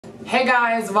Hey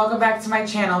guys, welcome back to my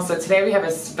channel. So today we have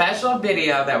a special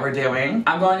video that we're doing.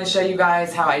 I'm going to show you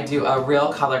guys how I do a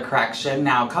real color correction.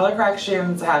 Now, color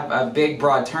corrections have a big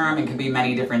broad term and can be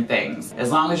many different things. As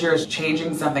long as you're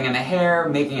changing something in the hair,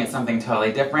 making it something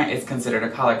totally different, it's considered a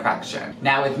color correction.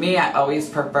 Now with me, I always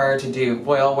prefer to do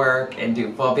foil work and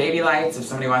do full baby lights. If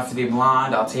somebody wants to be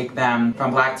blonde, I'll take them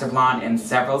from black to blonde in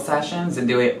several sessions and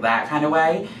do it that kind of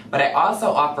way. But I also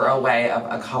offer a way of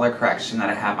a color correction that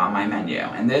I have on my menu.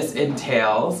 And this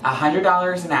entails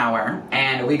 $100 an hour,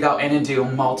 and we go in and do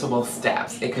multiple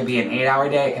steps. It could be an 8-hour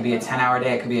day, it could be a 10-hour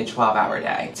day, it could be a 12-hour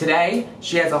day. Today,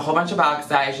 she has a whole bunch of box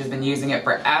dye. She's been using it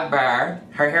forever.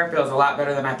 Her hair feels a lot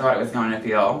better than I thought it was going to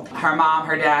feel. Her mom,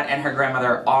 her dad, and her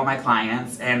grandmother are all my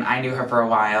clients, and I knew her for a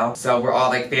while, so we're all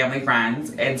like family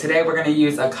friends. And today we're gonna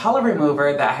use a color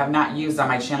remover that I have not used on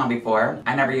my channel before.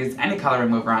 I never used any color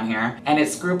remover on here, and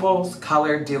it's Scruples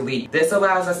Color Delete. This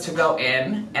allows us to go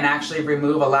in and actually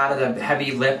remove a lot of the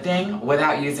heavy lifting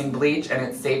without using bleach, and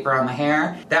it's safer on the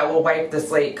hair. That will wipe the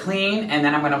slate clean, and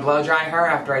then I'm gonna blow dry her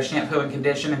after I shampoo and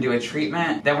condition and do a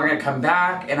treatment. Then we're gonna come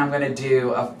back and I'm gonna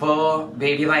do a full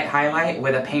baby light highlight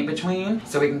with a paint between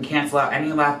so we can cancel out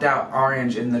any left out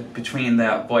orange in between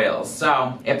the foils.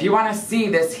 So if you wanna see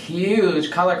this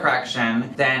huge color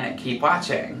correction, then keep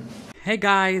watching. Hey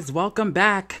guys, welcome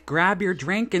back. Grab your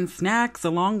drink and snacks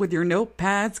along with your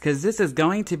notepads because this is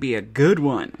going to be a good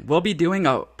one. We'll be doing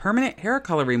a permanent hair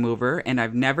color remover, and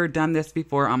I've never done this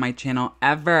before on my channel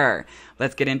ever.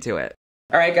 Let's get into it.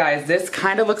 Alright guys, this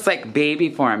kind of looks like baby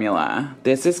formula.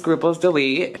 This is Scruples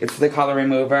Delete. It's the color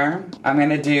remover.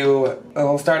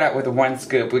 We'll start out with 1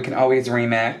 scoop. We can always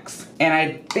remix. And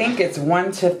I think it's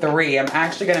 1 to 3. I'm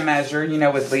actually going to measure. You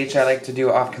know, with bleach I like to do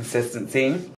off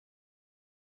consistency.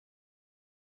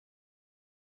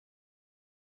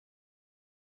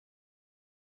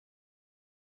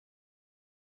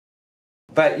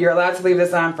 But you're allowed to leave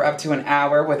this on for up to an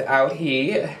hour without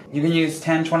heat. You can use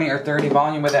 10, 20, or 30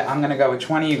 volume with it. I'm gonna go with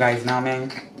 20, you guys know me.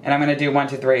 And I'm gonna do 1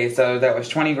 to 3. So that was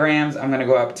 20 grams. I'm gonna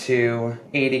go up to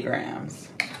 80 grams.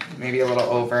 Maybe a little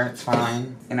over, it's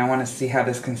fine. And I wanna see how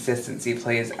this consistency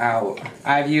plays out.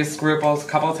 I've used Scruples a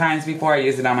couple times before. I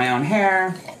use it on my own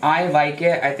hair. I like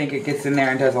it. I think it gets in there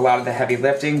and does a lot of the heavy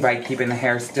lifting by keeping the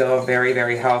hair still very,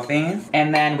 very healthy.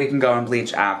 And then we can go and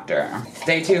bleach after.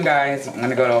 Stay tuned guys. I'm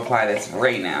gonna go to apply this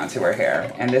right now to her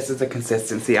hair. And this is the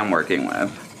consistency I'm working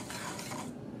with.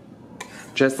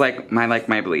 Just like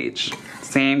my bleach.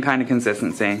 Same kind of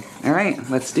consistency. All right,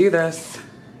 let's do this.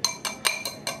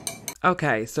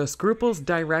 Okay, so Scruples'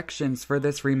 directions for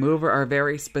this remover are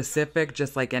very specific,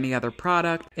 just like any other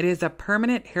product. It is a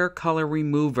permanent hair color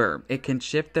remover. It can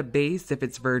shift the base if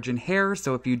it's virgin hair,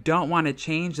 so if you don't want to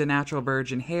change the natural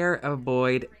virgin hair,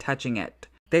 avoid touching it.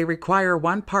 They require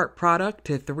 1 part product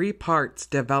to 3 parts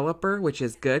developer, which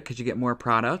is good because you get more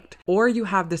product. Or you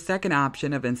have the second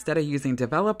option of, instead of using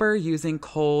developer, using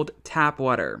cold tap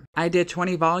water. I did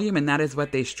 20 volume and that is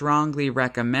what they strongly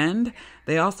recommend.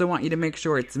 They also want you to make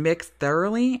sure it's mixed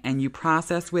thoroughly and you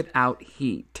process without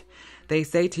heat. They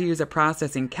say to use a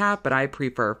processing cap, but I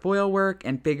prefer foil work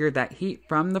and figured that heat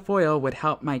from the foil would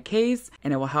help my case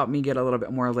and it will help me get a little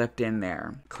bit more lift in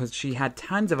there because she had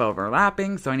tons of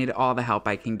overlapping, so I needed all the help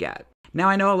I can get. Now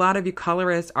I know a lot of you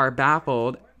colorists are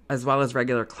baffled, as well as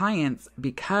regular clients,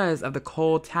 because of the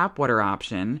cold tap water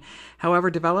option. However,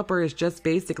 developer is just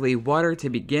basically water to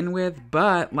begin with,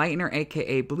 but lightener,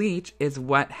 aka bleach, is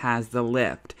what has the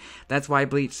lift. That's why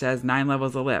bleach says 9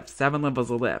 levels of lift, 7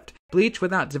 levels of lift. Bleach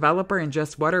without developer and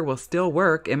just water will still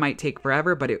work. It might take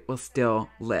forever, but it will still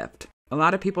lift. A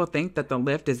lot of people think that the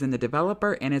lift is in the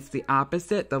developer, and it's the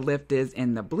opposite. The lift is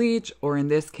in the bleach, or in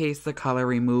this case, the color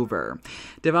remover.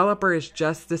 Developer is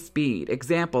just the speed.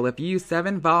 Example, if you use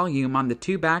 7 volume on the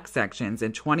 2 back sections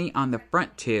and 20 on the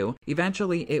front 2,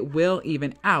 eventually it will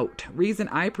even out. Reason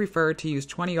I prefer to use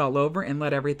 20 all over and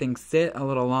let everything sit a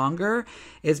little longer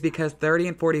is because 30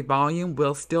 and 40 volume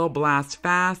will still blast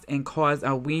fast and cause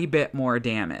a wee bit more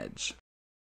damage.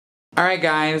 Alright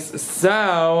guys,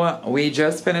 so we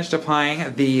just finished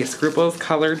applying the Scruples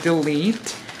Color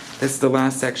Delete. This is the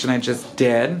last section I just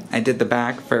did. I did the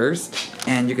back first,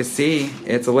 and you can see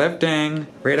it's lifting.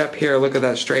 Right up here, look at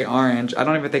that straight orange. I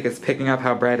don't even think it's picking up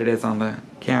how bright it is on the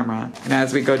camera. And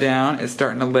as we go down, it's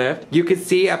starting to lift. You can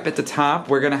see up at the top,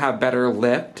 we're gonna have better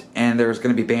lift, and there's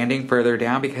gonna be banding further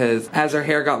down because as her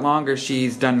hair got longer,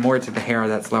 she's done more to the hair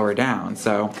that's lower down.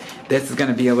 So this is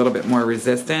gonna be a little bit more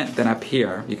resistant than up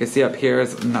here. You can see up here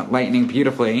is lightening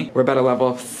beautifully. We're about a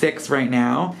level 6 right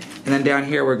now. And then down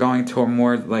here, we're going to a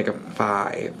more like a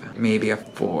 5, maybe a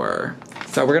 4.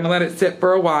 So we're gonna let it sit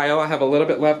for a while. I have a little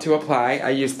bit left to apply.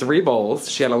 I used 3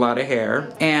 bowls. She had a lot of hair.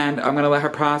 And I'm gonna let her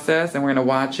process and we're gonna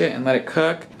watch it and let it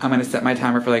cook. I'm gonna set my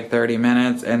timer for like 30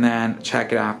 minutes and then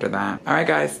check it after that. All right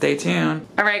guys, stay tuned.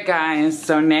 All right guys,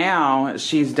 so now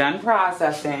she's done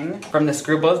processing. From the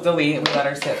Scruples Delete, we let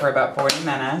her sit for about 40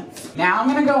 minutes. Now I'm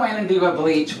gonna go in and do a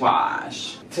bleach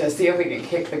wash to see if we can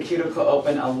kick the cuticle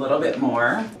open a little bit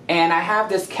more. And I have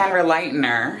this Kenra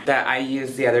lightener that I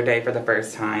used the other day for the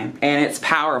first time, and it's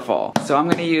powerful. So I'm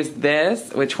gonna use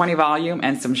this with 20 volume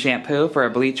and some shampoo for a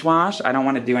bleach wash. I don't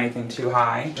wanna do anything too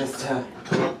high, just to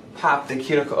pop the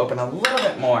cuticle open a little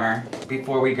bit more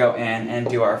before we go in and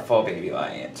do our full baby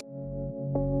light.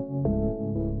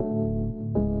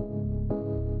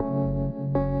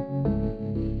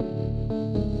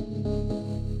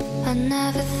 I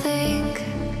never think,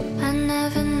 I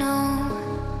never know.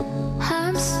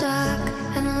 I'm stuck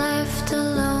and left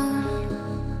alone.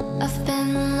 I've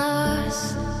been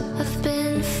lost, I've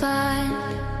been fine.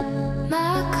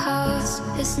 My cause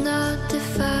is not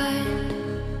defined.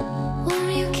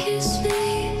 Won't you kiss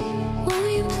me?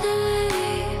 Won't you play?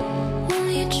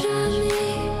 Won't you draw me?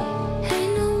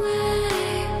 Ain't no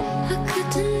way I could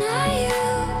deny you,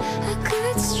 I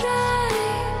could stray.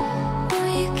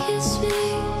 Won't you kiss me?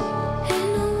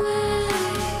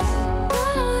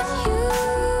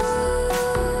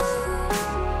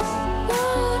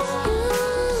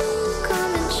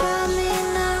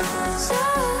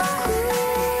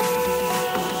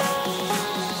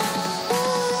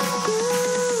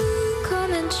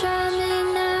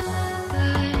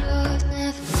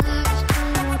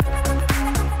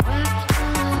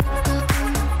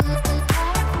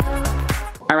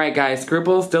 Alright guys,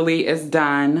 Scruples Delete is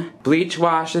done. Bleach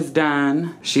wash is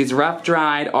done. She's rough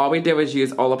dried. All we did was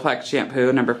use Olaplex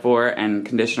shampoo number 4 and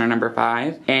conditioner number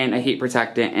 5 and a heat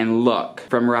protectant, and look,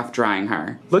 from rough drying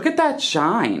her. Look at that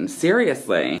shine,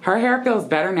 seriously. Her hair feels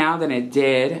better now than it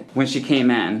did when she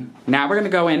came in. Now we're gonna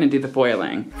go in and do the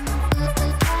foiling.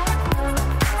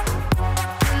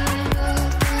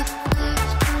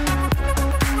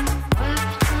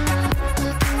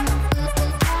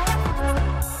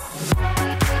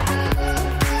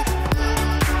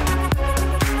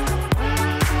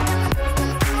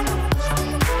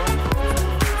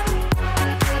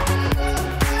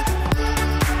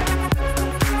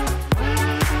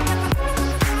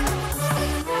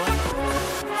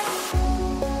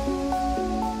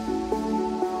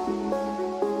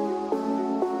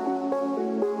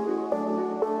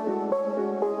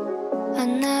 I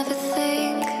never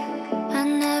think, I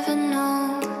never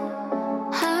know.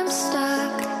 I'm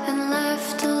stuck and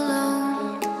left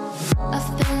alone.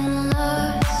 I've been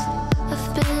lost,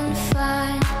 I've been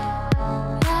fine.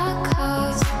 My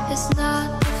cause is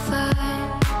not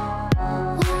defined.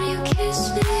 Won't you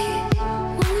kiss me?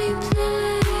 Won't you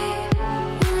play?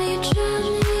 Won't you draw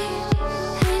me?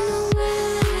 Ain't no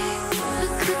way I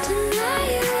could deny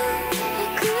you,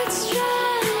 I could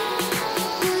stray.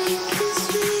 Will you kiss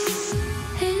me?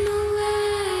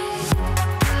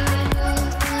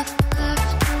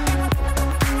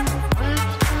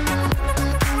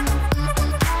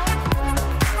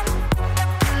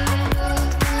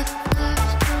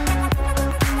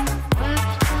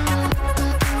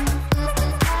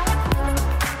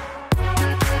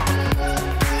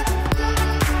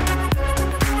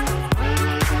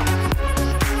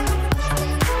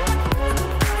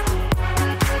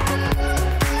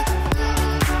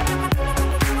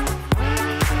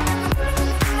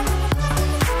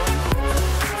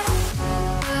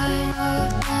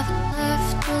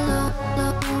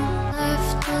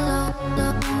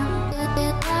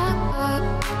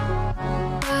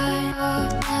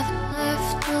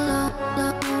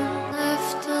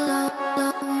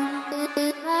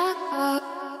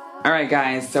 Alright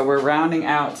guys, so we're rounding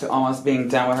out to almost being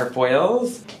done with her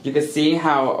foils. You can see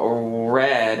how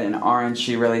red and orange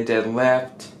she really did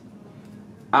lift.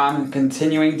 I'm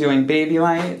continuing doing baby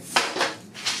lights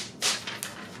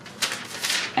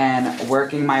and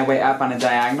working my way up on a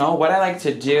diagonal. What I like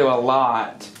to do a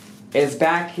lot is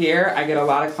back here, I get a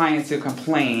lot of clients who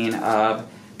complain of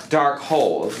dark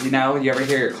holes. You know, you ever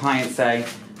hear your clients say,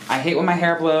 I hate when my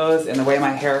hair blows and the way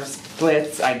my hair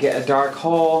splits, I get a dark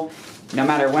hole. No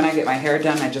matter when I get my hair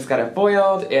done, I just got it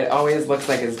foiled, it always looks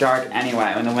like it's dark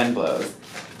anyway when the wind blows.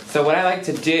 So what I like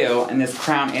to do in this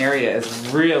crown area is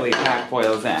really pack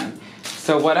foils in.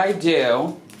 So what I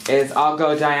do is I'll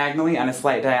go diagonally on a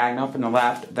slight diagonal from the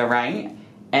left, the right,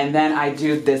 and then I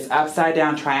do this upside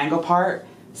down triangle part.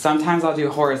 Sometimes I'll do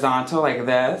horizontal like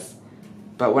this,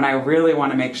 but when I really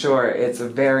want to make sure it's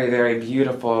very, very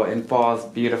beautiful and falls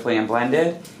beautifully and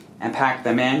blended and pack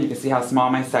them in, you can see how small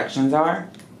my sections are.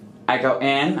 I go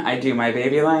in, I do my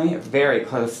baby light, very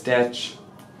close stitch,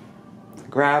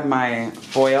 grab my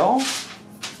foil,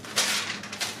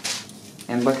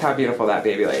 and look how beautiful that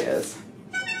baby light is.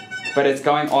 But it's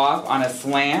going off on a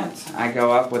slant. I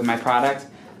go up with my product.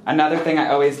 Another thing I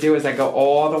always do is I go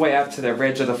all the way up to the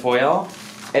ridge of the foil,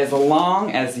 as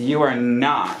long as you are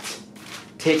not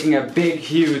taking a big,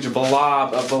 huge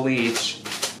blob of bleach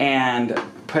and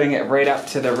putting it right up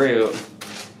to the root.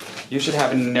 You should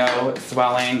have no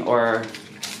swelling or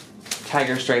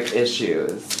tiger stripe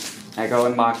issues. I go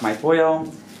and lock my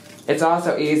foil. It's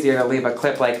also easier to leave a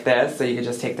clip like this, so you can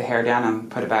just take the hair down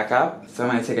and put it back up. So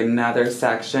I'm gonna take another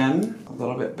section, a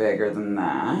little bit bigger than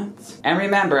that. And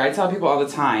remember, I tell people all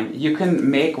the time, you can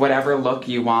make whatever look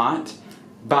you want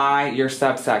by your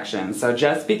subsection. So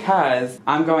just because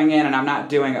I'm going in and I'm not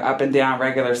doing up and down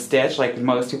regular stitch like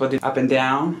most people do up and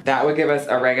down, that would give us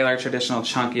a regular traditional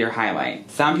chunkier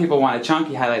highlight. Some people want a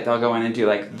chunky highlight, they'll go in and do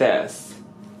like this.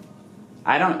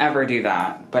 I don't ever do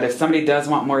that, but if somebody does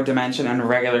want more dimension and a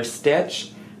regular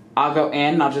stitch, I'll go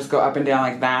in and I'll just go up and down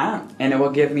like that, and it will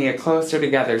give me a closer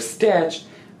together stitch,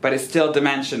 but it's still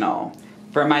dimensional.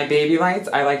 For my baby lights,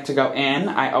 I like to go in.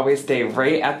 I always stay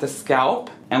right at the scalp.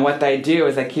 And what I do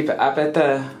is I keep it up at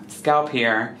the scalp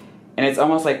here, and it's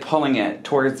almost like pulling it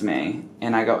towards me.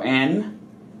 And I go in,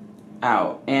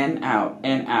 out, in, out,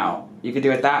 in, out. You could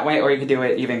do it that way, or you could do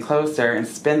it even closer and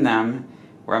spin them,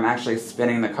 where I'm actually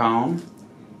spinning the comb.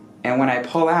 And when I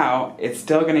pull out, it's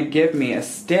still gonna give me a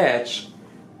stitch,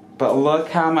 but look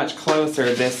how much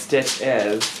closer this stitch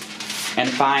is, and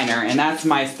finer. And that's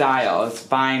my style, it's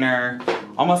finer,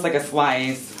 almost like a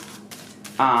slice,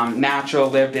 natural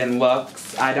lived-in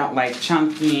looks. I don't like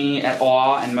chunky at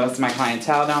all, and most of my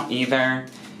clientele don't either.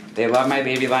 They love my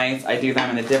baby lights. I do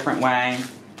them in a different way.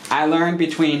 I learned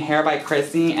between Hair by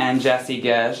Chrissy and Jessie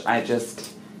Gish. I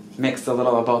just mixed a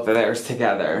little of both of theirs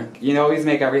together. You always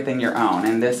make everything your own,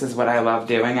 and this is what I love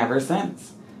doing ever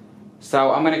since.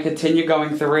 So I'm gonna continue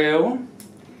going through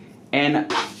and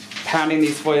pounding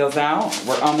these foils out.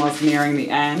 We're almost nearing the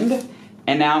end.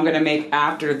 And now I'm gonna make,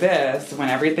 after this, when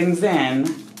everything's in,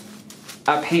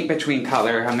 a paint between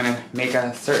color. I'm gonna make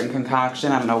a certain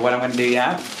concoction. I don't know what I'm gonna do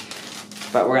yet,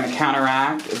 but we're gonna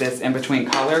counteract this in between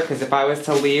color, because if I was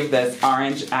to leave this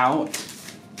orange out,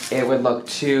 it would look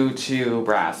too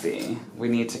brassy. We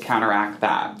need to counteract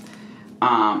that.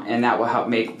 And that will help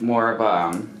make more of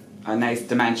a nice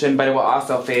dimension, but it will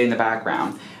also fade in the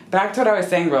background. Back to what I was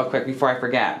saying real quick before I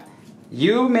forget.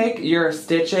 You make your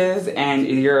stitches and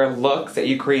your looks that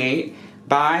you create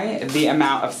by the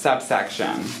amount of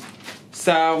subsection.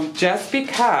 So just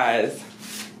because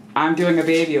I'm doing a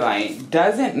baby light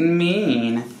doesn't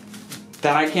mean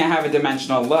that I can't have a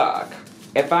dimensional look.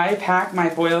 If I pack my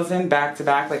foils in back to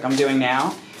back like I'm doing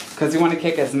now, because we want to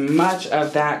kick as much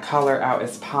of that color out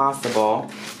as possible,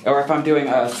 or if I'm doing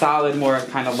a solid more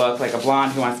kind of look, like a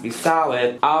blonde who wants to be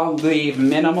solid, I'll leave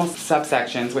minimal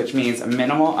subsections, which means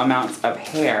minimal amounts of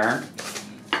hair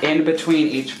in between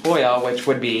each foil, which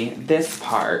would be this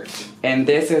part. And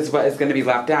this is what is going to be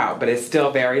left out, but it's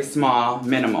still very small,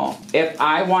 minimal. If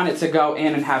I wanted to go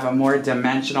in and have a more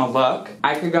dimensional look,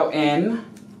 I could go in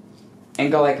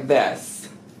and go like this.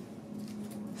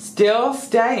 Still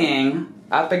staying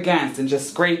up against and just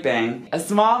scraping a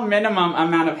small minimum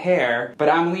amount of hair, but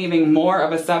I'm leaving more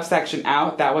of a subsection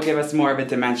out. That will give us more of a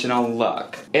dimensional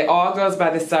look. It all goes by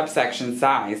the subsection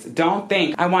size. Don't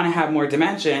think I want to have more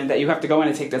dimension that you have to go in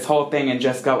and take this whole thing and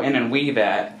just go in and weave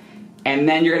it. And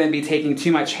then you're going to be taking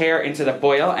too much hair into the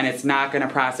foil, and it's not going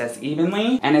to process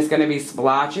evenly, and it's going to be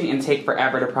splotchy and take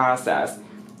forever to process.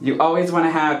 You always want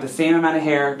to have the same amount of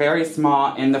hair, very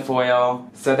small, in the foil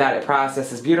so that it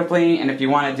processes beautifully. And if you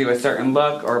want to do a certain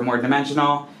look or more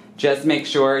dimensional, just make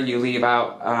sure you leave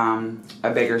out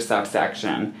a bigger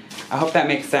subsection. I hope that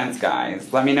makes sense,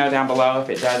 guys. Let me know down below if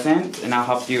it doesn't, and I'll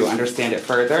help you understand it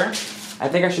further. I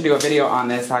think I should do a video on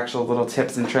this, actual little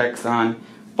tips and tricks on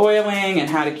foiling and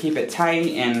how to keep it tight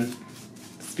and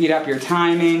speed up your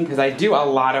timing, because I do a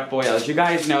lot of foils. You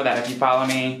guys know that if you follow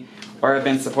me or have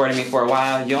been supporting me for a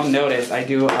while, you'll notice I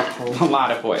do a lot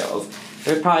of foils.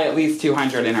 There's probably at least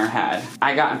 200 in her head.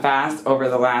 I gotten fast over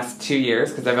the last 2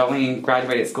 years because I've only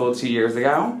graduated school 2 years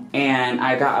ago, and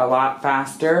I got a lot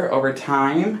faster over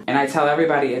time. And I tell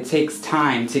everybody it takes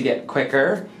time to get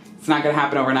quicker. It's not gonna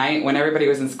happen overnight. When everybody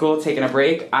was in school taking a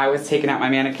break, I was taking out my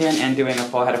mannequin and doing a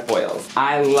full head of foils.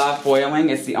 I love foiling.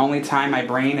 It's the only time my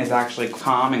brain is actually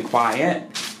calm and quiet,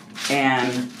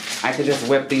 and I could just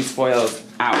whip these foils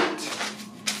out.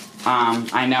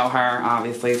 I know her,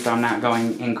 obviously, so I'm not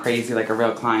going in crazy like a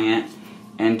real client.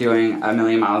 and doing a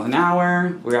million miles an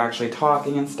hour. We were actually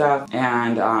talking and stuff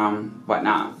and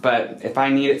whatnot. But if I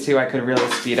needed to, I could really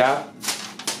speed up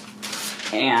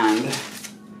and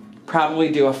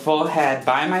probably do a full head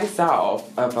by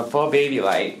myself of a full baby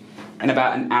light in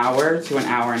about an hour to an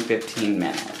hour and 15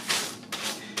 minutes.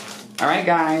 All right,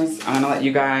 guys, I'm gonna let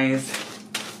you guys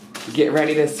get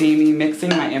ready to see me mixing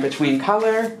my in-between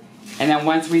color. And then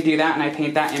once we do that and I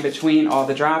paint that in between all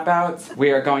the dropouts, we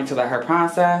are going to let her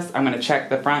process. I'm gonna check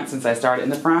the front since I started in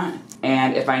the front.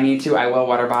 And if I need to, I will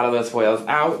water bottle those foils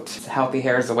out. Healthy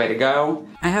hair is the way to go.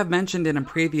 I have mentioned in a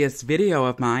previous video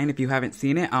of mine, if you haven't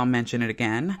seen it, I'll mention it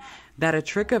again, that a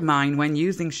trick of mine when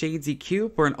using Shades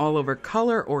EQ for an all-over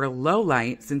color or a low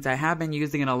light, since I have been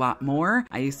using it a lot more,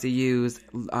 I used to use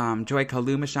Joico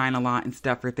Lumishine a lot and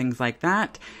stuff for things like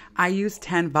that, I use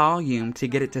 10 volume to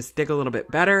get it to stick a little bit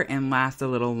better and last a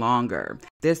little longer.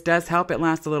 This does help it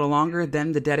last a little longer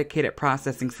than the dedicated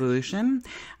processing solution.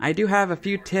 I do have a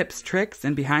few tips, tricks,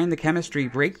 and behind the chemistry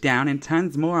breakdown and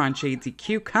tons more on Shades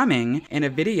EQ coming in a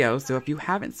video, so if you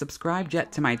haven't subscribed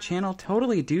yet to my channel,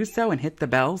 totally do so and hit the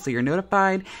bell so you're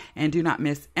notified and do not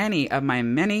miss any of my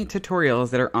many tutorials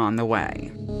that are on the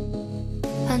way.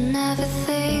 I never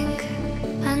think,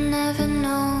 I never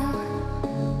know.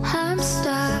 I'm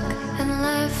stuck and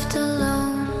left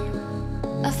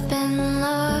alone. I've been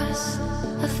lost,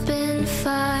 I've been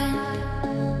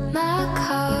found. My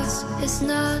cause is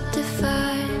not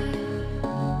defined.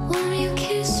 Won't you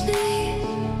kiss me?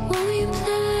 Won't you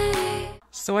play?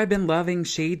 So I've been loving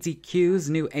Shades EQ's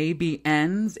new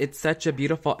ABNs. It's such a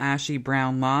beautiful ashy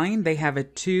brown line. They have a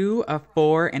 2, a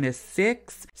 4, and a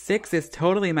 6. 6 is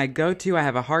totally my go-to. I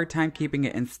have a hard time keeping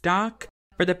it in stock.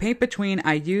 For the paint between,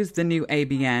 I used the new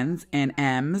ABNs and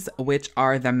Ms, which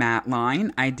are the matte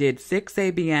line. I did 6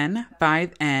 ABN,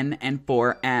 5N, and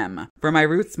 4M. For my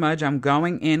root smudge, I'm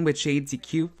going in with Shades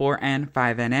EQ 4N,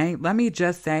 5NA. Let me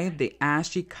just say, the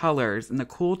ashy colors and the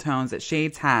cool tones that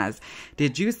Shades has.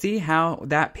 Did you see how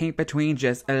that paint between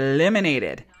just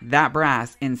eliminated that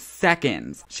brass in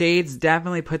seconds? Shades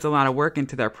definitely puts a lot of work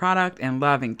into their product and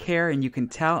love and care, and you can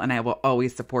tell, and I will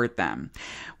always support them.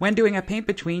 When doing a paint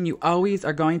between, you always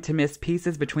are going to miss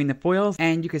pieces between the foils,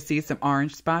 and you can see some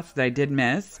orange spots that I did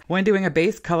miss. When doing a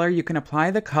base color, you can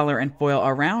apply the color and foil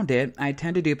around it. I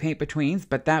tend to do paint betweens,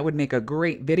 but that would make a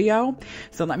great video.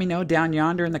 So let me know down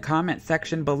yonder in the comment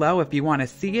section below if you want to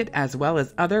see it, as well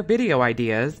as other video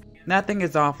ideas. Nothing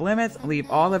is off limits.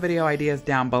 Leave all the video ideas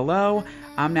down below.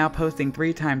 I'm now posting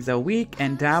 3 times a week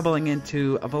and dabbling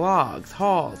into vlogs,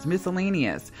 hauls,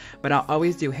 miscellaneous. But I'll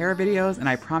always do hair videos, and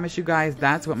I promise you guys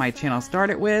that's what my channel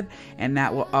started with, and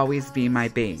that will always be my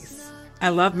base. I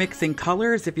love mixing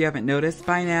colors. If you haven't noticed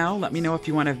by now, let me know if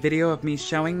you want a video of me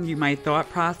showing you my thought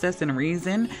process and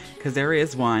reason, because there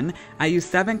is one. I use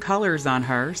 7 colors on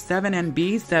her: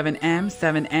 7NB, 7M,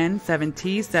 7N,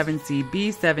 7T,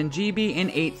 7CB, 7GB, and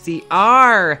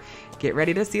 8CR. Get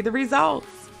ready to see the results.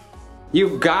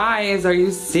 You guys, are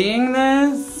you seeing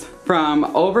this? From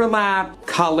overlap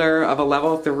color of a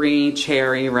level 3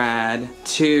 cherry red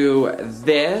to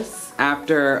this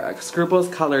after Scruples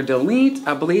color delete,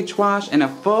 a bleach wash, and a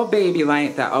full baby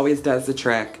light that always does the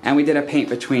trick. And we did a paint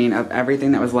between of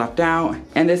everything that was left out.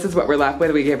 And this is what we're left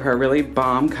with. We gave her a really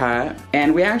bomb cut.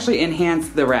 And we actually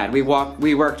enhanced the red. We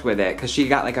worked with it because she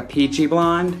got like a peachy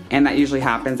blonde. And that usually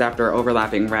happens after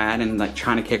overlapping red and like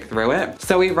trying to kick through it.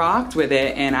 So we rocked with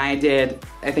it, and I did,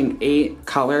 I think, 8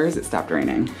 colors. It stopped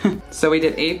raining. So we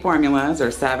did 8 formulas, or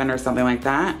 7 or something like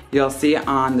that. You'll see it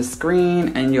on the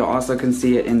screen, and you also can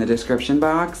see it in the description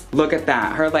box. Look at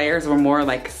that. Her layers were more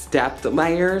like stepped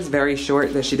layers, very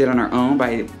short, that she did on her own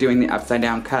by doing the upside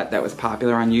down cut that was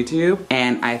popular on YouTube.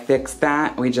 And I fixed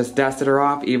that. We just dusted her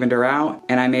off, evened her out,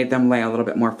 and I made them lay a little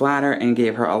bit more flatter and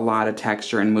gave her a lot of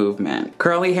texture and movement.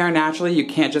 Curly hair, naturally, you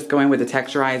can't just go in with the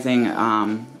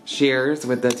texturizing shears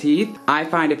with the teeth. I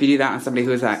find if you do that on somebody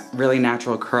who's got really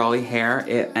natural curly hair,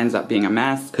 it ends up being a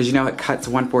mess, because you know it cuts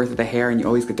 1/4 of the hair and you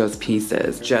always get those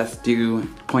pieces. Just do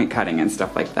point cutting and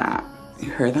stuff like that. You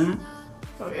heard that?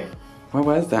 Okay. What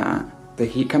was that? The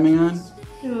heat coming on?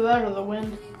 Either that or the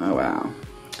wind. Oh wow.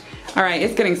 All right,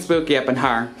 it's getting spooky up in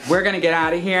her. We're gonna get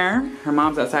out of here. Her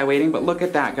mom's outside waiting, but look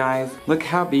at that, guys. Look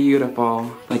how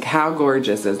beautiful. Like, how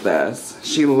gorgeous is this?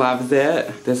 She loves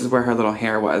it. This is where her little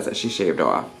hair was that she shaved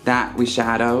off. That we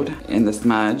shadowed in the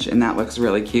smudge, and that looks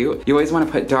really cute. You always wanna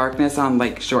put darkness on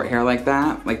like short hair like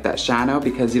that shadow,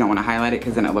 because you don't wanna highlight it,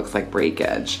 because then it looks like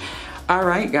breakage. All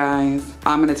right, guys,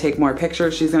 I'm gonna take more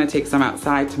pictures. She's gonna take some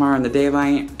outside tomorrow in the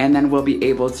daylight, and then we'll be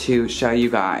able to show you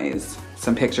guys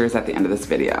some pictures at the end of this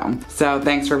video. So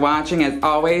thanks for watching. As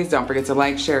always, don't forget to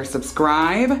like, share,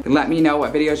 subscribe. Let me know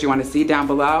what videos you want to see down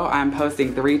below. I'm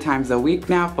posting 3 times a week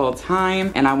now, full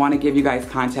time, and I want to give you guys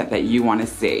content that you want to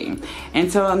see.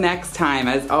 Until next time,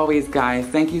 as always, guys,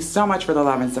 thank you so much for the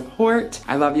love and support.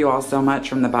 I love you all so much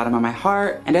from the bottom of my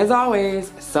heart. And as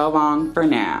always, so long for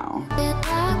now.